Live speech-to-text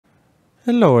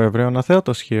Hello everyone,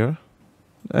 Atheatos here,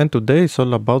 and today is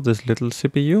all about this little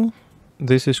CPU.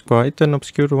 This is quite an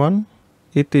obscure one.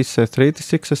 It is a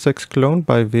 386SX clone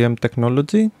by VM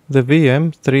Technology, the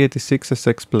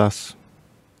VM386SX Plus.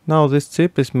 Now this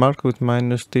chip is marked with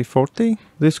 -T40,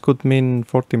 this could mean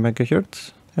 40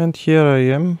 MHz, and here I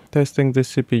am testing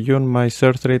this CPU on my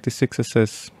Ser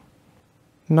 386SS.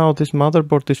 Now this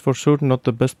motherboard is for sure not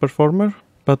the best performer,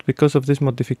 but because of these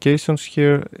modifications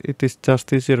here, it is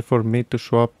just easier for me to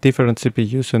swap different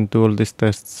CPUs and do all these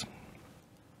tests.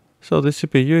 So this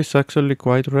CPU is actually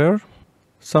quite rare.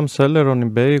 Some seller on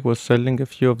eBay was selling a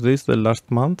few of these the last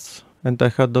months, and I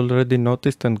had already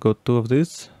noticed and got 2 of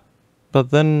these. But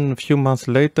then a few months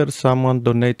later someone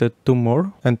donated 2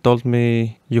 more and told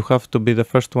me you have to be the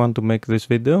first one to make this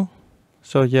video.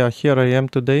 So yeah, here I am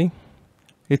today.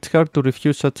 It's hard to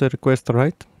refuse such a request,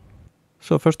 right?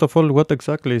 So first of all, what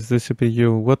exactly is this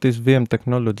CPU? What is VM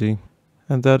Technology?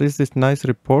 And there is this nice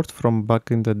report from back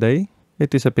in the day.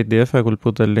 It is a PDF, I will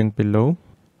put the link below.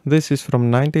 This is from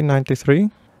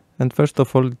 1993. And first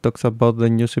of all, it talks about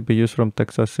the new CPUs from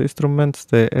Texas Instruments,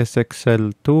 the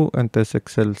SXL2 and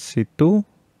SXLC2.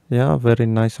 Yeah, very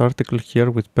nice article here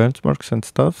with benchmarks and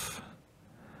stuff.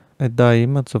 A die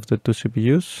image of the 2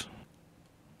 CPUs.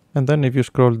 And then if you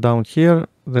scroll down here,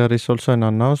 there is also an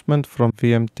announcement from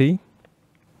VMT.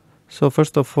 So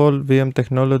first of all, VM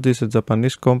Technology is a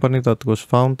Japanese company that was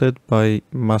founded by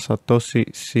Masatoshi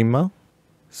Shima.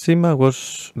 Shima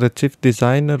was the chief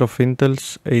designer of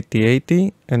Intel's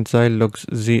 8080 and Zilog's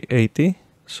Z80,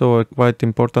 so a quite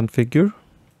important figure.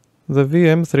 The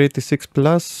VM386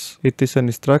 Plus, it is an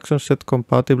instruction set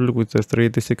compatible with the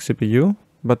 386 CPU,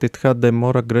 but it had a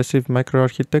more aggressive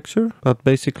microarchitecture that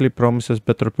basically promises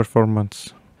better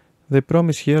performance. They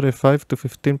promise here a 5 to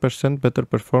 15% better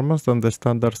performance than the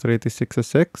standard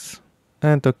 386SX.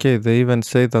 And okay, they even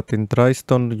say that in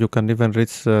Drystone you can even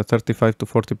reach 35 to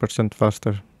 40%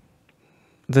 faster.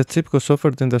 The chip was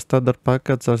offered in the standard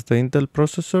package as the Intel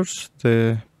processors,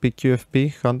 the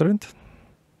PQFP100,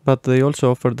 but they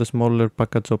also offered a smaller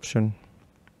package option.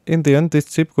 In the end, this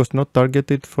chip was not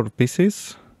targeted for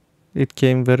PCs. It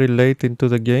came very late into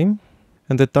the game,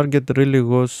 and the target really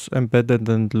was embedded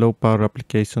and low power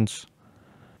applications.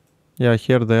 Yeah,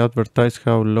 here they advertise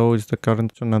how low is the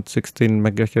current at 16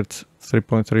 MHz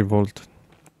 3.3 volt.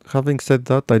 Having said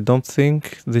that, I don't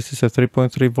think this is a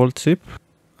 3.3 volt chip.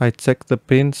 I checked the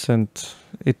pins and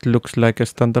it looks like a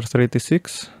standard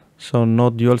 386, so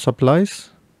no dual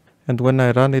supplies. And when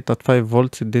I ran it at 5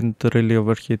 volts, it didn't really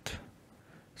overheat.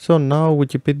 So now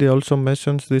Wikipedia also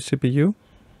mentions this CPU.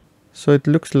 So it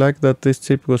looks like that this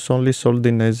chip was only sold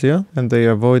in Asia and they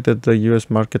avoided the US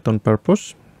market on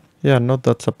purpose. Yeah, not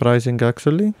that surprising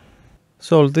actually.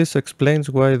 So all this explains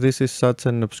why this is such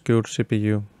an obscure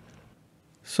CPU.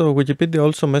 So Wikipedia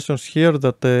also mentions here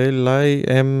that the LI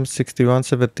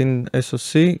M6117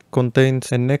 SoC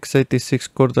contains an x86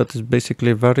 core that is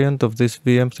basically a variant of this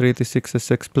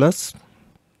VM386SX Plus.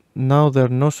 Now there are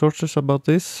no sources about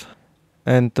this.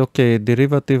 And okay,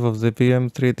 derivative of the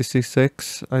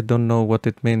VM386X, I don't know what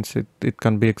it means. It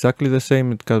can be exactly the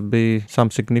same, it can be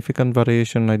some significant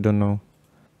variation, I don't know.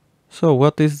 So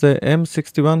what is the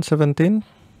M6117?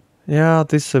 Yeah,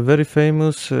 this is a very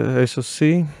famous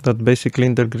SoC that basically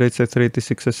integrates a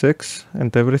 386SX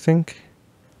and everything.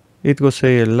 It was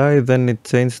ALI, then it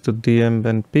changed to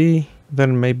DMNP,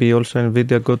 then maybe also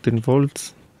Nvidia got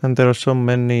involved. And there are so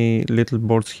many little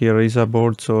boards here, ISA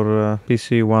boards or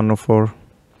PC104.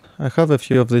 I have a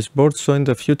few of these boards, so in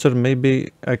the future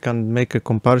maybe I can make a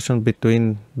comparison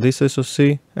between this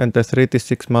SoC and the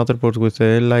 386 motherboard with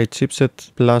the LI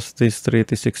chipset plus this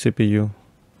 386 CPU.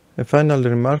 A final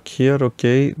remark here,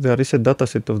 okay, there is a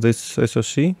dataset of this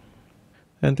SoC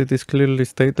and it is clearly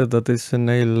stated that this is an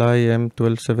ALI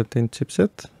M1217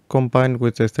 chipset combined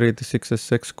with a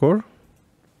 386SX core.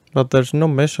 But there's no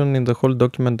mention in the whole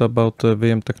document about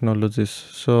VM Technologies,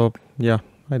 so yeah,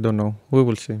 I don't know, we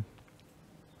will see.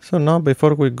 So now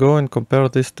before we go and compare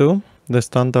these two, the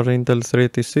standard Intel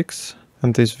 386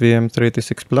 and this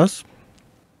VM386 Plus,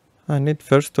 I need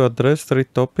first to address 3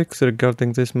 topics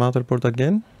regarding this motherboard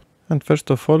again. And first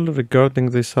of all, regarding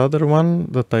this other one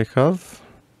that I have,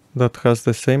 that has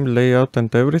the same layout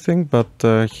and everything, but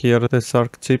here the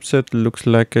SARC chipset looks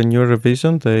like a new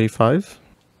revision, the A5.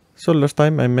 So last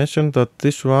time I mentioned that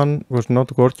this one was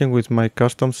not working with my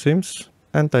custom sims,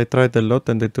 and I tried a lot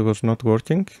and it was not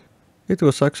working. It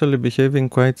was actually behaving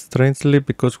quite strangely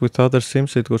because with other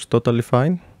sims it was totally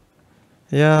fine.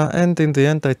 Yeah, and in the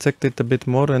end I checked it a bit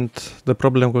more and the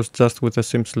problem was just with the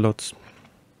sim slots.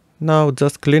 Now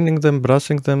just cleaning them,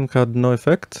 brushing them had no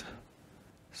effect.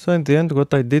 So in the end,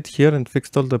 what I did here and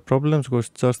fixed all the problems was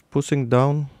just pushing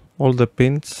down all the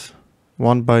pins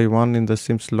one by one in the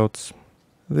SIM slots.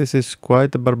 This is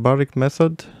quite a barbaric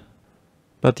method,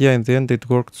 but yeah, in the end it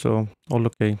worked, so all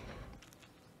okay.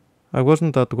 I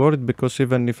wasn't that worried because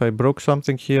even if I broke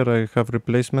something here, I have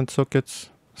replacement sockets,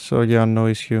 so yeah, no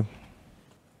issue.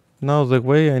 Now the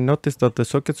way I noticed that the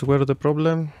sockets were the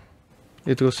problem,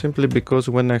 it was simply because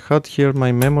when I had here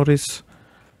my memories,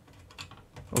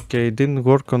 okay, it didn't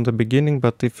work on the beginning,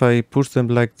 but if I push them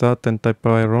like that and type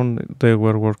power on, they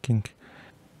were working.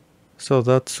 So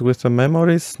that's with the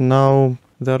memories. Now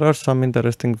there are some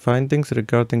interesting findings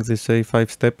regarding this A5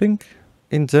 stepping.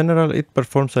 In general, it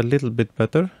performs a little bit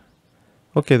better.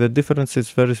 Okay, the difference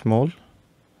is very small.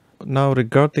 Now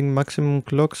regarding maximum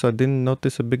clocks, I didn't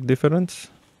notice a big difference.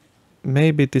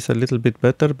 Maybe it is a little bit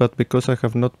better, but because I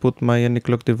have not put my any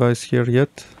clock device here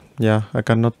yet, yeah, I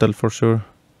cannot tell for sure.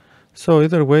 So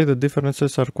either way, the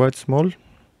differences are quite small.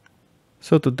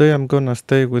 So today I'm gonna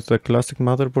stay with the classic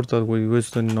motherboard that we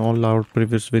used in all our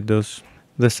previous videos,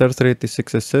 the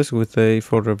VM386SX with the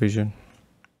A4 revision.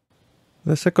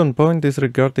 The second point is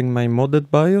regarding my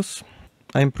modded BIOS.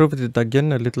 I improved it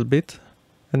again a little bit,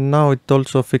 and now it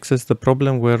also fixes the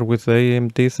problem where with the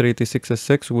AMD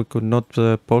 386SX we could not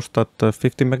post at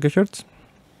 50 MHz.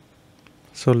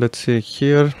 So let's see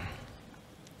here.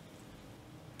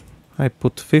 I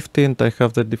put 50 and I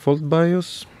have the default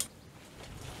BIOS.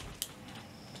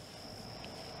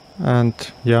 And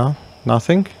yeah,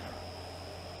 nothing.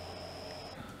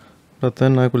 But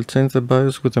then I will change the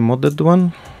BIOS with the modded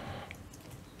one.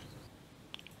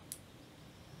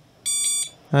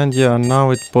 And yeah,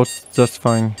 now it posts just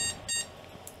fine.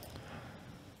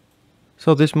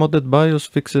 So this modded BIOS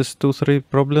fixes 2-3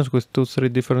 problems with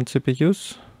 2-3 different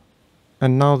CPUs.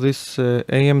 And now this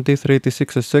AMD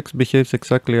 386SX behaves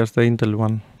exactly as the Intel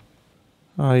one.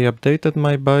 I updated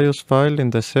my BIOS file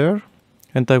in the share,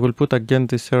 and I will put again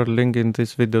the share link in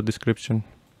this video description.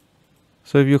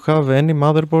 So if you have any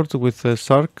motherboard with a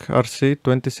SARC RC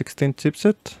 2016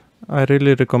 chipset, I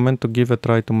really recommend to give a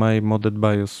try to my modded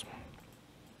BIOS.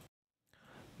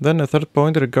 Then a third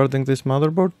point regarding this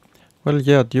motherboard. Well,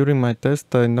 yeah, during my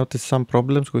test I noticed some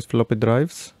problems with floppy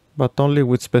drives, but only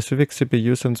with specific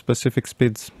CPUs and specific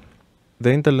speeds. The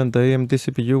Intel and the AMD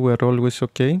CPU were always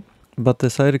okay, but the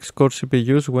Cyrix Core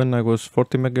CPUs, when I was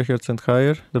 40 MHz and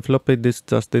higher, the floppy disk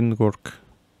just didn't work.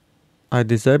 I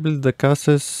disabled the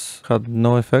caches, had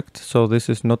no effect, so this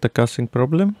is not a caching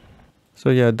problem. So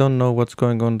yeah, I don't know what's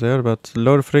going on there, but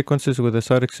lower frequencies with the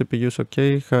Cyrix CPUs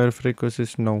okay, higher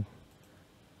frequencies no.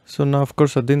 So now of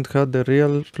course I didn't have the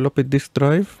real floppy disk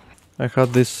drive, I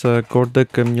had this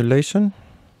Cordec emulation.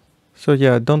 So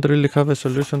yeah, I don't really have a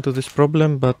solution to this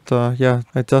problem, but yeah,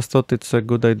 I just thought it's a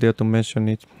good idea to mention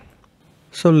it.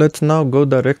 So let's now go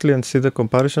directly and see the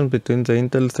comparison between the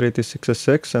Intel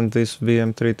 386SX and this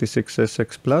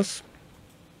VM386SX Plus.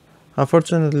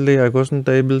 Unfortunately, I wasn't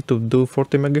able to do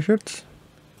 40 MHz.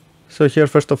 So here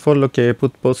first of all, okay, I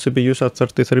put both CPUs at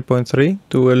 33.3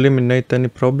 to eliminate any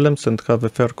problems and have a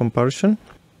fair comparison.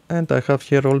 And I have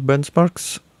here all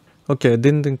benchmarks. Okay, I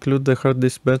didn't include the hard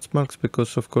disk benchmarks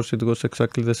because of course it was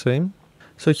exactly the same.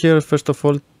 So here first of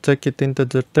all, check it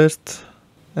integer test.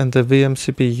 And the VM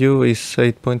CPU is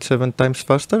 8.7 times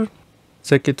faster.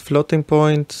 Check it floating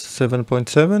point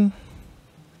 7.7.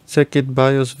 Check it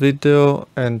BIOS video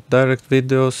and direct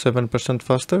video 7%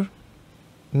 faster.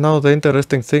 Now the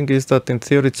interesting thing is that in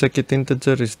theory check it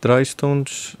integer is dry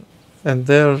stones, and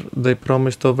there they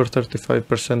promised over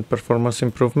 35% performance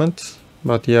improvement.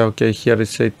 But yeah, okay, here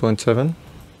it's 8.7.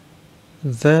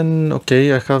 Then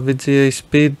okay, I have VGA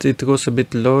speed, it was a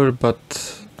bit lower,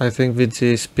 but I think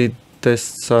VGA speed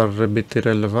tests are a bit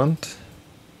irrelevant.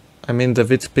 I mean the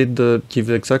vid speed gives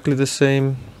exactly the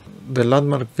same, the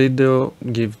landmark video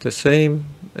gives the same,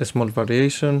 a small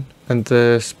variation, and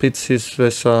the speed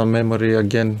sys memory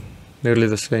again nearly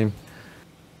the same.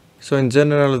 So in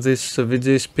general these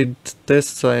VGA speed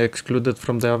tests I excluded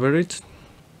from the average.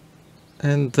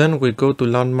 And then we go to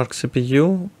landmark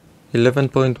CPU,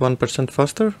 11.1%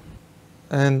 faster,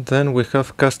 and then we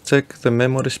have cast check the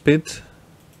memory speed.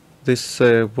 This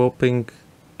whopping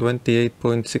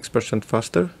 28.6%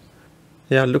 faster.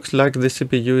 Yeah, looks like the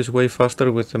CPU is way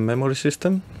faster with the memory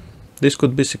system. This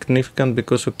could be significant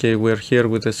because okay, we're here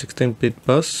with a 16-bit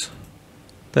bus.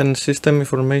 Then system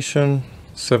information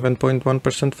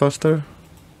 7.1% faster.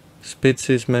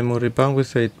 SpeedSys memory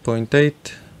bandwidth 8.8.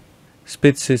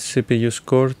 SpeedSys CPU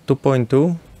score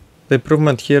 2.2. The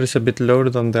improvement here is a bit lower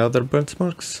than the other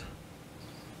benchmarks.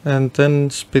 And then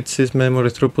SpeedSys memory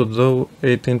throughput though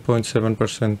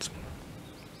 18.7%.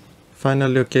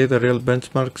 Finally, okay, the real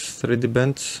benchmarks 3D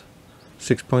bench.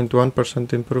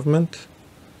 6.1% improvement.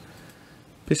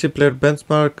 PC player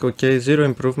benchmark, okay, 0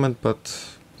 improvement,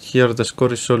 but here the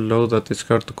score is so low that it's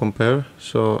hard to compare,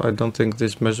 so I don't think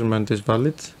this measurement is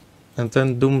valid. And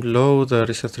then Doom low, there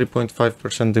is a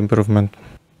 3.5% improvement.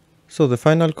 So the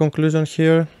final conclusion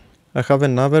here, I have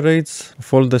an average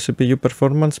of all the CPU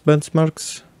performance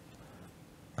benchmarks.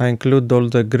 I include all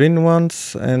the green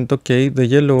ones and okay, the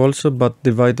yellow also, but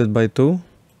divided by 2.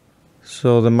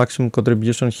 So the maximum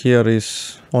contribution here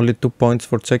is only 2 points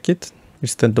for check-it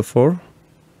instead of 4.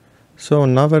 So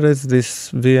on average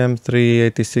this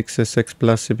VM386SX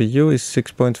Plus CPU is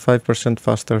 6.5%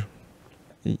 faster.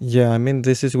 Yeah, I mean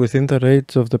this is within the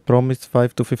range of the promised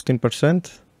 5 to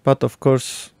 15%, but of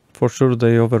course for sure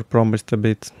they overpromised a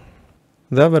bit.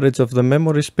 The average of the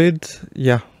memory speed,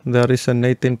 yeah, there is an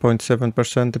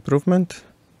 18.7% improvement,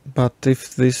 but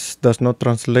if this does not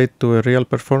translate to a real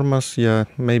performance, yeah,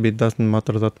 maybe it doesn't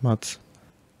matter that much.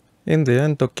 In the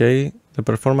end, okay, the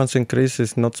performance increase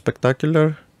is not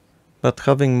spectacular, but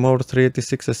having more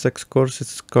 386SX cores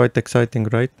is quite exciting,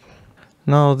 right?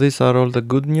 Now these are all the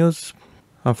good news.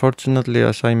 Unfortunately,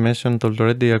 as I mentioned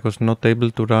already, I was not able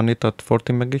to run it at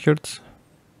 40 MHz.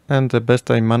 And the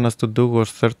best I managed to do was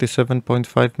 37.5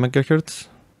 MHz.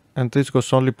 And this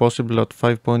was only possible at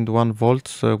 5.1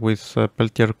 volts with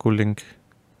Peltier cooling.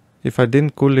 If I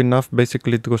didn't cool enough,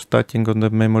 basically it was stacking on the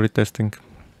memory testing.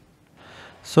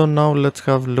 So now let's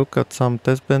have a look at some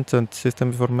testbench and system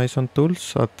information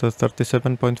tools at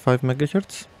 37.5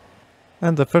 MHz.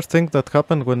 And the first thing that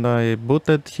happened when I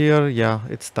booted here, yeah,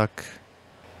 it's stuck.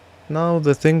 Now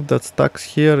the thing that stacks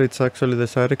here, it's actually the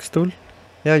Cyrix tool.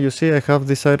 Yeah, you see I have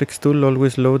this Cyrix tool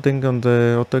always loading on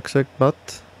the AutoExec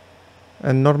BAT.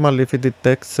 And normally if it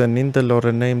detects an Intel or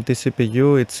an AMD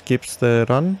CPU, it skips the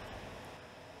run.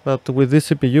 But with this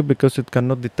CPU, because it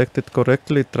cannot detect it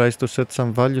correctly, it tries to set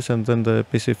some values and then the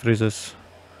PC freezes.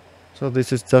 So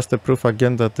this is just a proof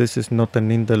again that this is not an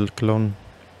Intel clone.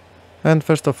 And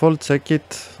first of all, check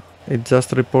it. It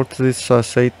just reports this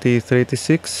as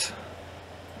 386.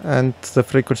 And the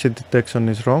frequency detection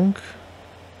is wrong.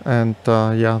 And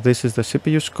yeah, this is the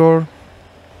CPU score.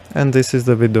 And this is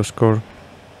the video score.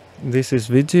 This is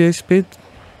VGA speed,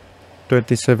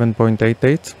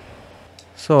 27.88.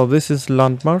 So this is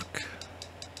landmark.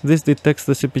 This detects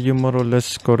the CPU more or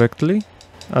less correctly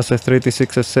as a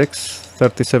 386SX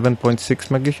 37.6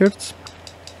 MHz.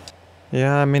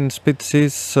 Yeah, I mean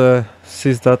SpeedSys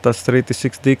sees that as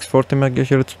 386DX 40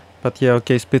 MHz. But yeah,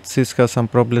 okay, SpeedSys has some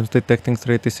problems detecting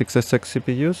 386SX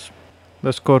CPUs.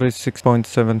 The score is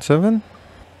 6.77.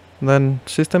 Then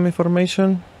system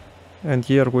information. And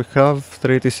here we have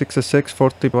 386SX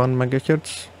 41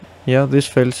 MHz. Yeah, this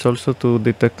fails also to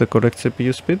detect the correct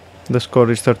CPU speed. The score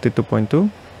is 32.2.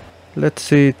 Let's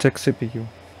see, check CPU.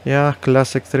 Yeah,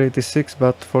 classic 386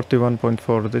 but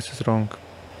 41.4, this is wrong.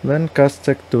 Then cast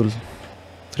check tool.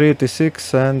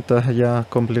 386 and yeah,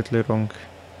 completely wrong.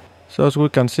 So as we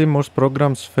can see, most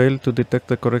programs fail to detect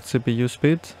the correct CPU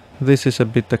speed. This is a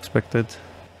bit expected.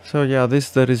 So yeah, this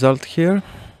is the result here.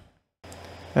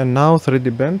 And now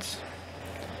 3D bench.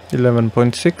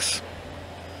 11.6.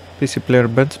 PC player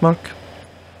benchmark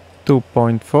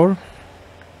 2.4,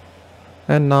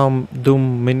 and now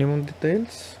Doom minimum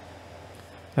details,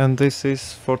 and this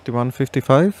is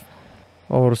 4155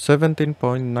 or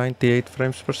 17.98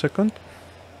 frames per second.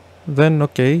 Then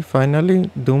okay,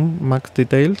 finally Doom max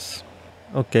details.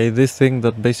 Okay, this thing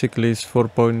that basically is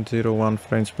 4.01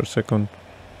 frames per second.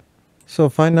 So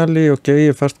finally, okay,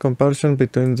 a fast comparison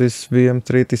between this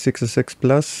VM386SX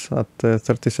Plus at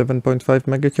 37.5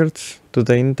 MHz to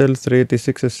the Intel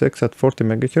 386SX at 40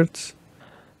 MHz.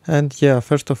 And yeah,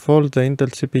 first of all, the Intel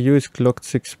CPU is clocked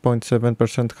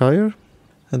 6.7% higher.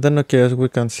 And then okay, as we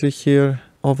can see here,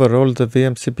 overall the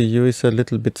VM CPU is a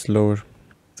little bit slower.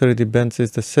 3D bench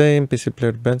is the same, PC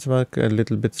player benchmark a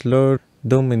little bit slower,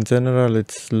 Doom in general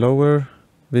it's slower,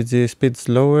 VGA speed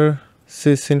slower,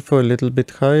 sysinfo a little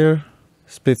bit higher,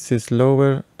 speeds is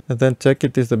lower, and then check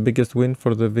it is the biggest win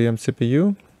for the VM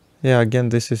CPU. Yeah, again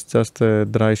this is just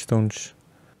dry stones.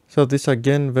 So this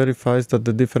again verifies that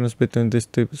the difference between these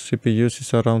two CPUs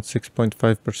is around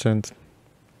 6.5%.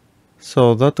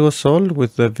 So that was all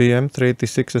with the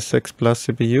VM386SX Plus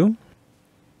CPU.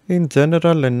 In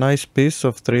general, a nice piece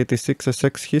of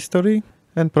 386SX history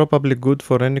and probably good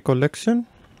for any collection.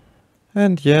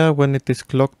 And yeah, when it is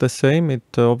clocked the same, it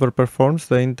overperforms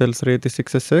the Intel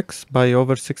 386SX by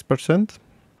over 6%.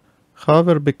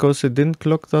 However, because it didn't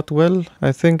clock that well,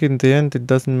 I think in the end it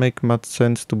doesn't make much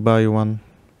sense to buy one.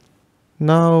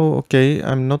 Now, okay,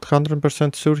 I'm not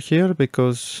 100% sure here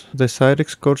because the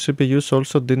Cyrix core CPUs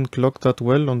also didn't clock that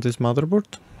well on this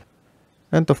motherboard.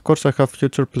 And of course I have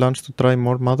future plans to try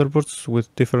more motherboards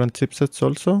with different chipsets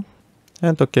also.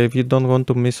 And okay, if you don't want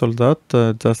to miss all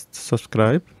that, just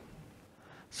subscribe.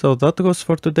 So that was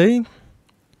for today.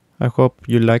 I hope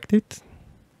you liked it.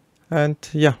 And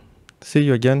yeah, see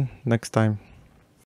you again next time.